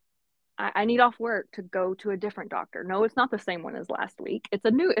 I need off work to go to a different doctor. No, it's not the same one as last week. It's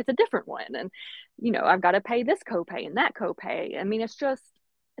a different one. And, I've got to pay this copay and that copay. I mean, it's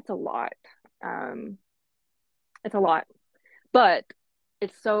a lot. Um, it's a lot, but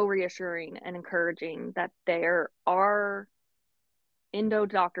it's so reassuring and encouraging that there are endo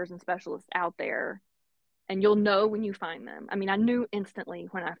doctors and specialists out there, and you'll know when you find them. I mean, I knew instantly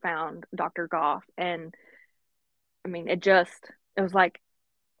when I found Dr. Goff, and I mean, it was like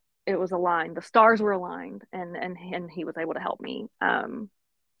it was aligned. The stars were aligned, and he was able to help me.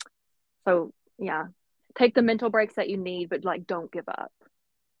 So yeah, take the mental breaks that you need, but like don't give up.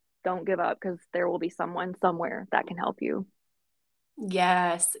 Don't give up because there will be someone somewhere that can help you.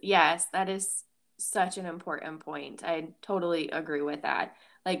 Yes, yes, that is such an important point. I totally agree with that.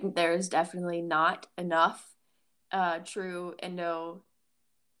 Like there's definitely not enough true endo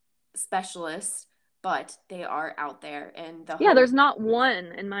specialists, but they are out there, and the Yeah, hope there's not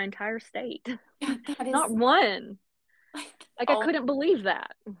one in my entire state. that is Not one. like Like I oh couldn't believe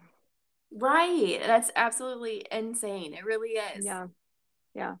that. right. That's absolutely insane. It really is. Yeah,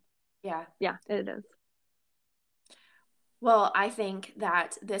 yeah, Yeah. yeah, it is. Well, I think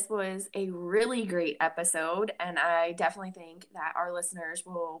that this was a really great episode, and I definitely think that our listeners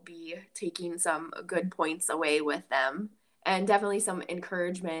will be taking some good points away with them, and definitely some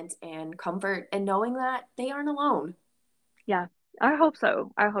encouragement and comfort in knowing that they aren't alone. Yeah, I hope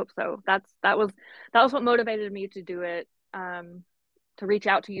so. I hope so. That was what motivated me to do it. To reach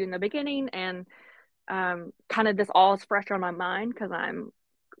out to you in the beginning, and kind of this all is fresh on my mind because I'm,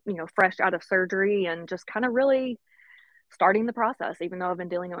 fresh out of surgery and just kind of really starting the process, even though I've been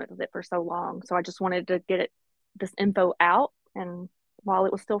dealing with it for so long. So I just wanted to get this info out, and while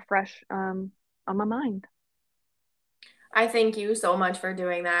it was still fresh on my mind. I thank you so much for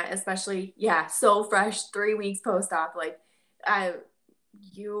doing that, especially, yeah, so fresh, 3 weeks post-op. Like,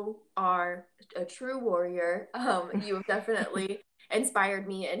 you are a true warrior. You have definitely, inspired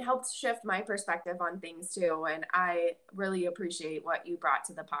me and helped shift my perspective on things too. And I really appreciate what you brought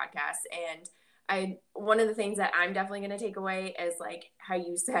to the podcast. And one of the things that I'm definitely going to take away is like how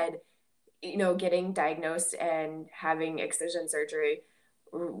you said, you know, getting diagnosed and having excision surgery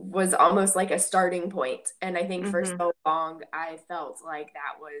was almost like a starting point. And I think for so long, I felt like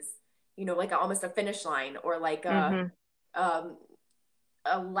that was, you know, like almost a finish line or like a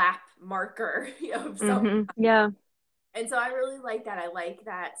lap marker of something. Yeah. And so I really like that. I like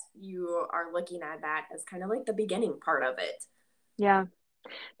that you are looking at that as kind of like the beginning part of it. Yeah.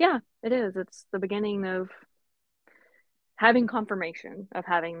 Yeah, it is. It's the beginning of having confirmation of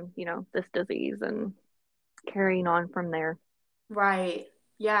having, you know, this disease and carrying on from there. Right.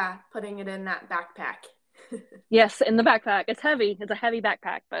 Yeah. Putting it in that backpack. Yes, in the backpack. It's heavy. It's a heavy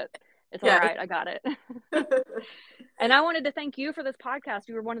backpack, but it's all right. I got it. And I wanted to thank you for this podcast.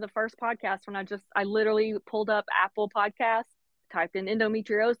 You were one of the first podcasts when I literally pulled up Apple Podcasts, typed in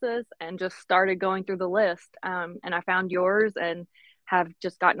endometriosis, and just started going through the list. And I found yours and have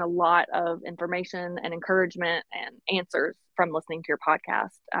just gotten a lot of information and encouragement and answers from listening to your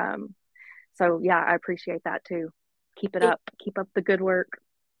podcast. So yeah, I appreciate that too. Keep it up. Keep up the good work.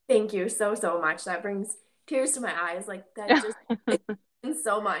 Thank you so much. That brings tears to my eyes. Like that just means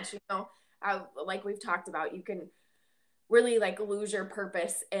so much, you know. Like we've talked about, you can really like lose your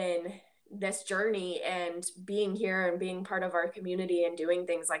purpose in this journey, and being here and being part of our community and doing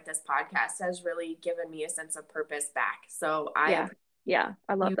things like this podcast has really given me a sense of purpose back. So I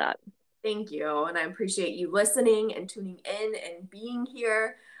love that. Thank you. And I appreciate you listening and tuning in and being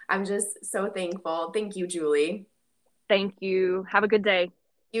here. I'm just so thankful. Thank you, Julie. Thank you. Have a good day.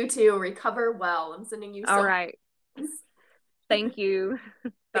 You too. Recover well. I'm sending you all right. Thank you.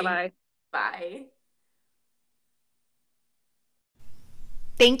 Bye-bye. Bye.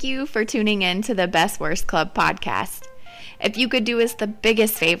 Thank you for tuning in to the Best Worst Club podcast. If you could do us the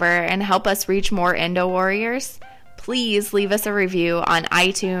biggest favor and help us reach more Endo Warriors, please leave us a review on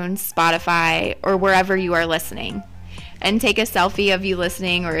iTunes, Spotify, or wherever you are listening. And take a selfie of you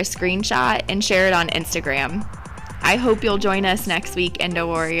listening or a screenshot and share it on Instagram. I hope you'll join us next week, Endo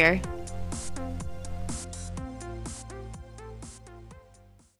Warrior.